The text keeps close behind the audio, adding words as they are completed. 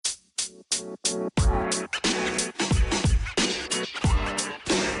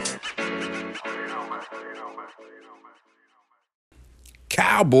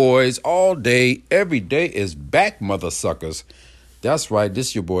Cowboys all day, every day is back, mother suckers. That's right,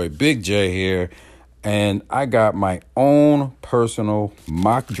 this your boy Big J here, and I got my own personal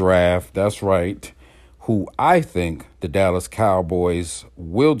mock draft. That's right, who I think the Dallas Cowboys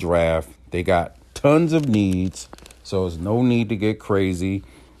will draft. They got tons of needs, so there's no need to get crazy.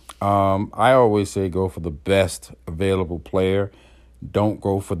 I always say go for the best available player. Don't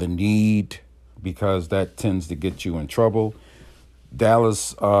go for the need because that tends to get you in trouble.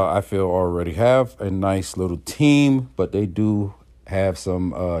 Dallas, I feel, already have a nice little team, but they do have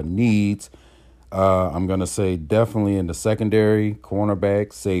some needs. I'm going to say definitely in the secondary,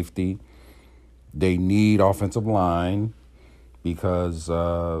 cornerback, safety. They need offensive line because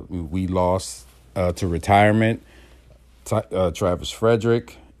we lost to retirement Travis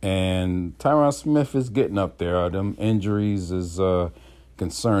Frederick, and Tyron Smith is getting up there. Them injuries is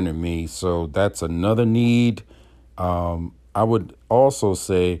concerning me, so that's another need. I would also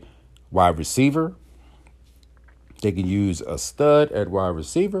say wide receiver. They can use a stud at wide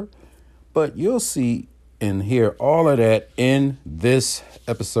receiver, but you'll see and hear all of that in this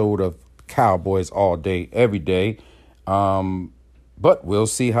episode of Cowboys All Day, Every Day. But we'll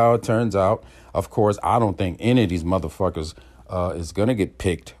see how it turns out. Of course, I don't think any of these motherfuckers is going to get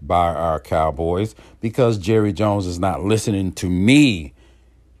picked by our Cowboys because Jerry Jones is not listening to me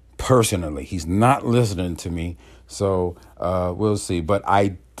personally. He's not listening to me. So we'll see. But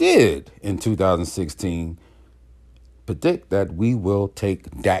I did in 2016 predict that we will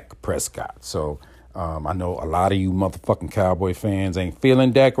take Dak Prescott. So I know a lot of you motherfucking Cowboy fans ain't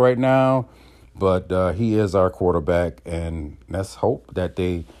feeling Dak right now, but he is our quarterback, and let's hope that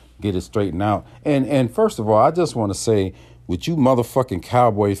they get it straightened out. And first of all, I just want to say, with you motherfucking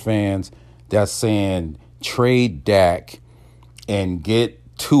Cowboy fans that's saying trade Dak and get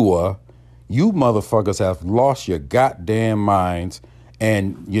Tua, you motherfuckers have lost your goddamn minds,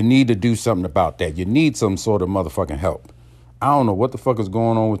 and you need to do something about that. You need some sort of motherfucking help. I don't know what the fuck is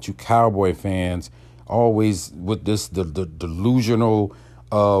going on with you Cowboy fans, always with this the delusional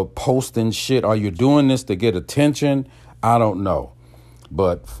posting shit. Are you doing this to get attention? I don't know.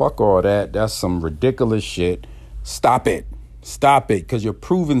 But fuck all that. That's some ridiculous shit. Stop it. Stop it, because you're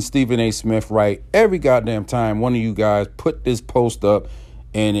proving Stephen A. Smith right every goddamn time one of you guys put this post up.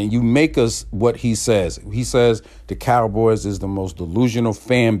 And you make us what he says. He says the Cowboys is the most delusional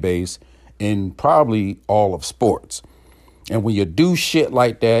fan base in probably all of sports. And when you do shit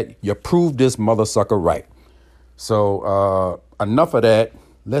like that, you prove this mother sucker right. So enough of that.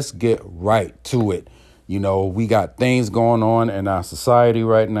 Let's get right to it. You know, we got things going on in our society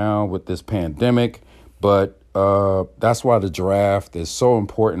right now with this pandemic. But that's why the draft is so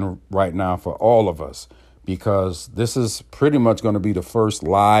important right now for all of us. Because this is pretty much going to be the first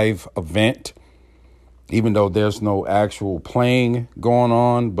live event, even though there's no actual playing going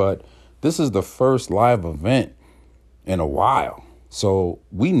on. But this is the first live event in a while. So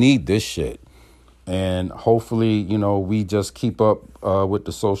we need this shit. And hopefully, you know, we just keep up with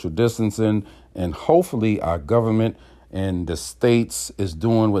the social distancing. And hopefully our government and the states is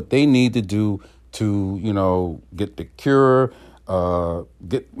doing what they need to do to, you know, get the cure,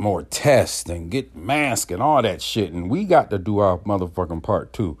 get more tests and get masks and all that shit. And we got to do our motherfucking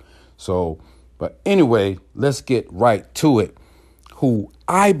part too. So, but anyway, let's get right to it. Who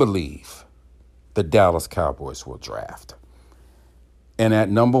I believe the Dallas Cowboys will draft. And at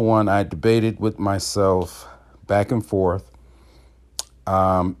number one, I debated with myself back and forth.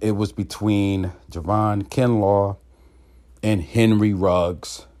 It was between Javon Kinlaw and Henry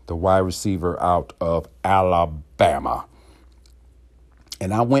Ruggs, the wide receiver out of Alabama.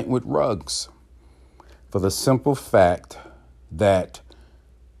 And I went with Ruggs for the simple fact that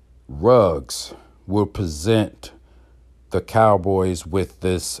Ruggs will present the Cowboys with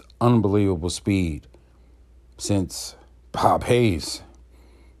this unbelievable speed since Bob Hayes.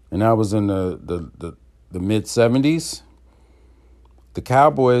 And that was in the mid-'70s. The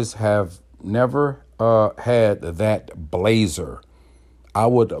Cowboys have never had that blazer. I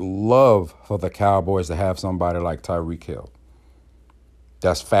would love for the Cowboys to have somebody like Tyreek Hill.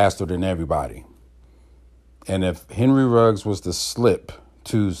 That's faster than everybody. And if Henry Ruggs was to slip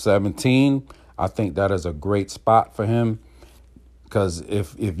to 17, I think that is a great spot for him. Because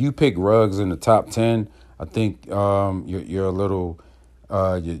if you pick Ruggs in the top 10, I think you're a little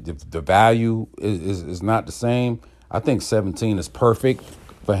the value is not the same. I think 17 is perfect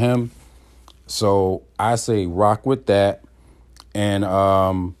for him. So I say rock with that. And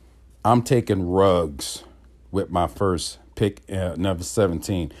I'm taking Ruggs with my first pick, number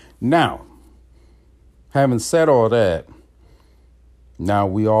 17. Now, Having said all that, now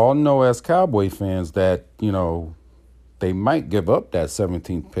we all know as Cowboy fans that, they might give up that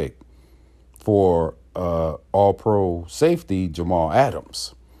 17th pick for all-pro safety Jamal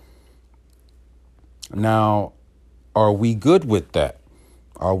Adams. Now, are we good with that?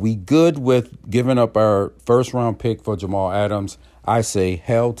 Are we good with giving up our first-round pick for Jamal Adams? I say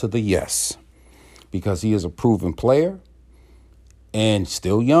hell to the yes, because he is a proven player and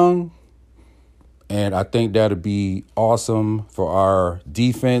still young. And I think that'd be awesome for our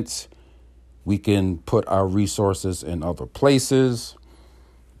defense. We can put our resources in other places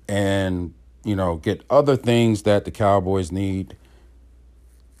and, get other things that the Cowboys need.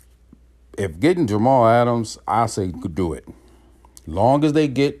 If getting Jamal Adams, I say do it. Long as they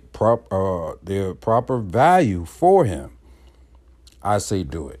get their proper value for him, I say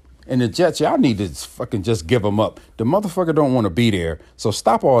do it. And the Jets, y'all need to fucking just give him up. The motherfucker don't want to be there. So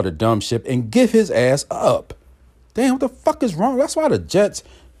stop all the dumb shit and give his ass up. Damn, what the fuck is wrong? That's why the Jets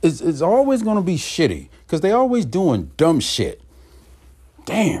is always going to be shitty. Because they always doing dumb shit.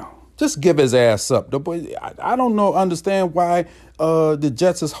 Damn. Just give his ass up. I don't understand why the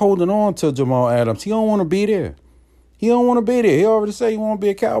Jets is holding on to Jamal Adams. He don't want to be there. He don't want to be there. He already said he want to be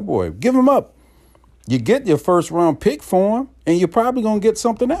a Cowboy. Give him up. You get your first round pick for him, and you're probably going to get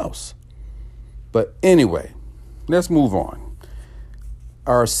something else. But anyway, let's move on.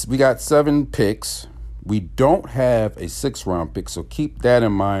 We got 7 picks. We don't have a 6th round pick, so keep that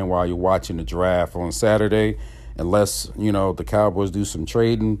in mind while you're watching the draft on Saturday. Unless, the Cowboys do some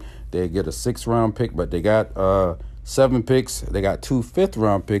trading, they get a 6th round pick, but they got 7 picks. They got 2 5th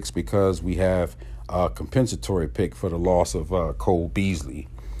round picks because we have a compensatory pick for the loss of Cole Beasley.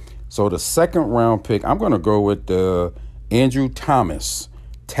 So the 2nd round pick, I'm going to go with Andrew Thomas,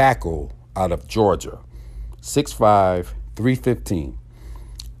 tackle out of Georgia, 6'5", 315.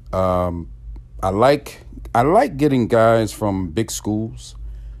 I like getting guys from big schools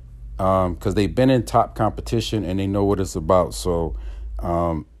because they've been in top competition and they know what it's about. So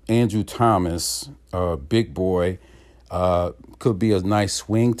Andrew Thomas, big boy, could be a nice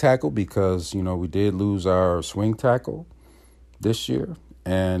swing tackle because, we did lose our swing tackle this year.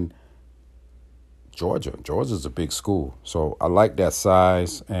 And Georgia's a big school. So I like that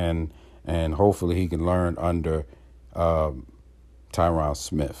size, and hopefully he can learn under Tyron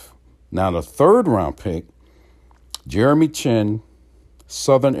Smith. Now, the 3rd round pick, Jeremy Chin,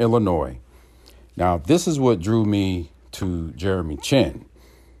 Southern Illinois. Now, this is what drew me to Jeremy Chin.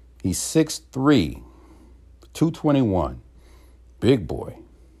 He's 6'3", 221, big boy.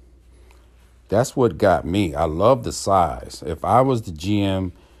 That's what got me. I love the size. If I was the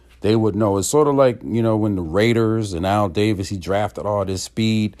GM, they would know. It's sort of like, when the Raiders and Al Davis, he drafted all this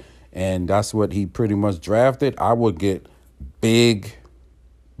speed, and that's what he pretty much drafted. I would get big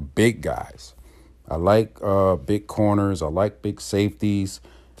guys. I like big corners. I like big safeties.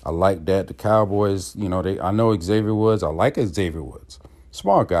 I like that. The Cowboys, I know Xavier Woods. I like Xavier Woods.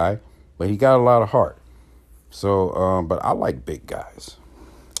 Smart guy, but he got a lot of heart. So, but I like big guys.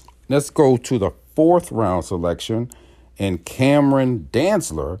 Let's go to the 4th round selection, and Cameron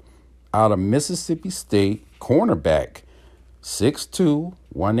Dantzler out of Mississippi State, cornerback, 6'2",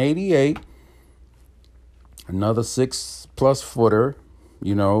 188, another 6+ footer.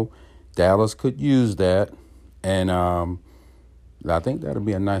 Dallas could use that, and I think that'll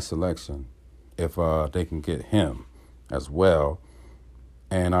be a nice selection if they can get him as well.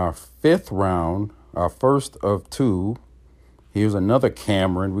 And our 5th round, our first of 2, here's another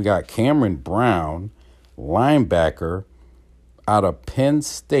Cameron. We got Cameron Brown, linebacker, out of Penn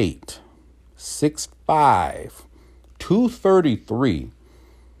State, 6'5", 233.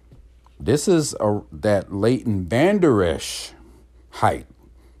 This is that Leighton Vander Esch height.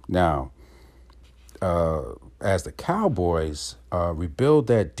 Now, as the Cowboys rebuild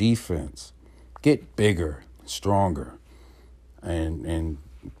that defense, get bigger, stronger, and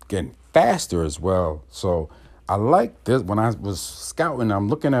getting faster as well. So I like this. When I was scouting, I'm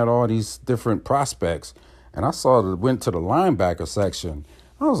looking at all these different prospects, and I went to the linebacker section.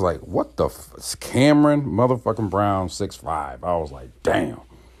 I was like, what the it's Cameron motherfucking Brown, 6'5". I was like, damn,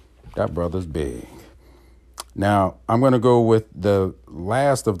 that brother's big. Now, I'm going to go with the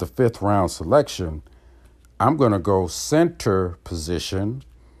last of the 5th round selection. I'm going to go center position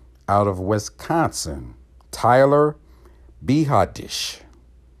out of Wisconsin, Tyler Bihadish,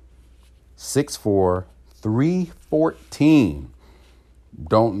 6'4", 314.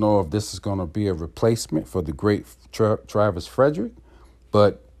 Don't know if this is going to be a replacement for the great Travis Frederick,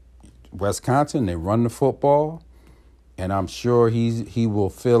 but Wisconsin, they run the football, and I'm sure he will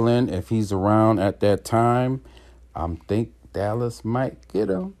fill in if he's around at that time. I think Dallas might get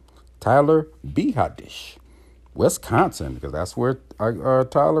him. Tyler Behadish, Wisconsin, because that's where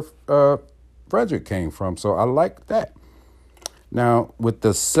Tyler Frederick came from. So I like that. Now, with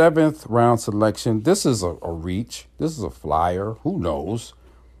the seventh round selection, this is a reach. This is a flyer. Who knows?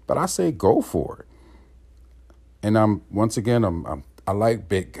 But I say go for it. And I like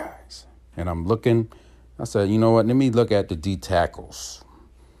big guys. And I'm looking. I said, you know what? Let me look at the D tackles.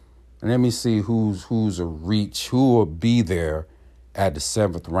 And let me see who's a reach, who will be there at the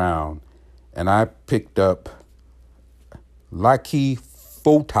seventh round. And I picked up Laki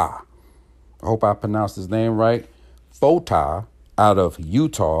Fota. I hope I pronounced his name right. Fota out of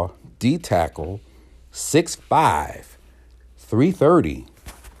Utah, D tackle, 6'5", 330.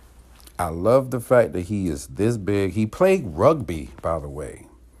 I love the fact that he is this big. He played rugby, by the way.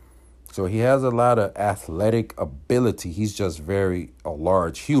 So he has a lot of athletic ability. He's just a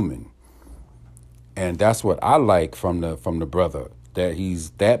large human. And that's what I like from the brother, that he's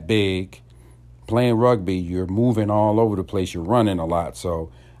that big. Playing rugby, you're moving all over the place. You're running a lot. So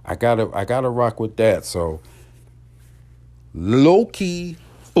I gotta rock with that. So Loki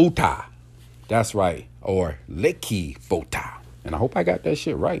Fota. That's right. Or Leki Fota. And I hope I got that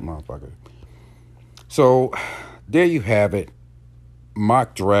shit right, motherfucker. So there you have it.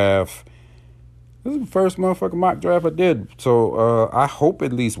 Mock draft. This is the first motherfucking mock draft I did. So I hope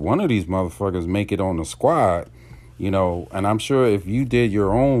at least one of these motherfuckers make it on the squad. And I'm sure if you did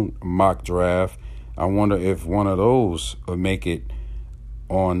your own mock draft, I wonder if one of those would make it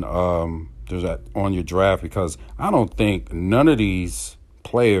on on your draft, because I don't think none of these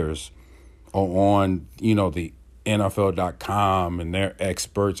players are on, the NFL.com and their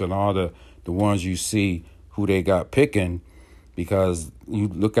experts and all the ones you see who they got picking, because you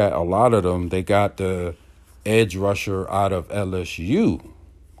look at a lot of them, they got the edge rusher out of LSU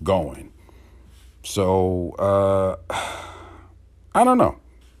going. So, I don't know.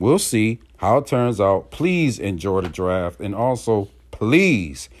 We'll see how it turns out. Please enjoy the draft. And also,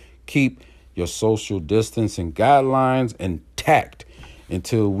 please keep your social distancing guidelines intact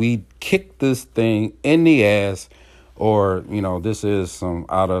until we kick this thing in the ass, or, this is some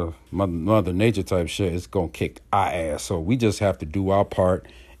out of Mother Nature type shit. It's going to kick our ass. So we just have to do our part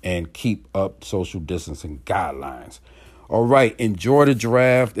and keep up social distancing guidelines. All right, enjoy the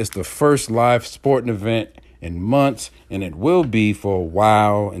draft. It's the first live sporting event in months, and it will be for a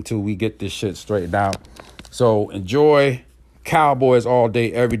while until we get this shit straightened out. So enjoy. Cowboys all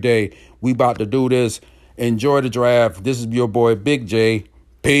day, every day. We about to do this. Enjoy the draft. This is your boy, Big J.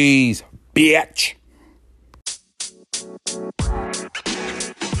 Peace, bitch.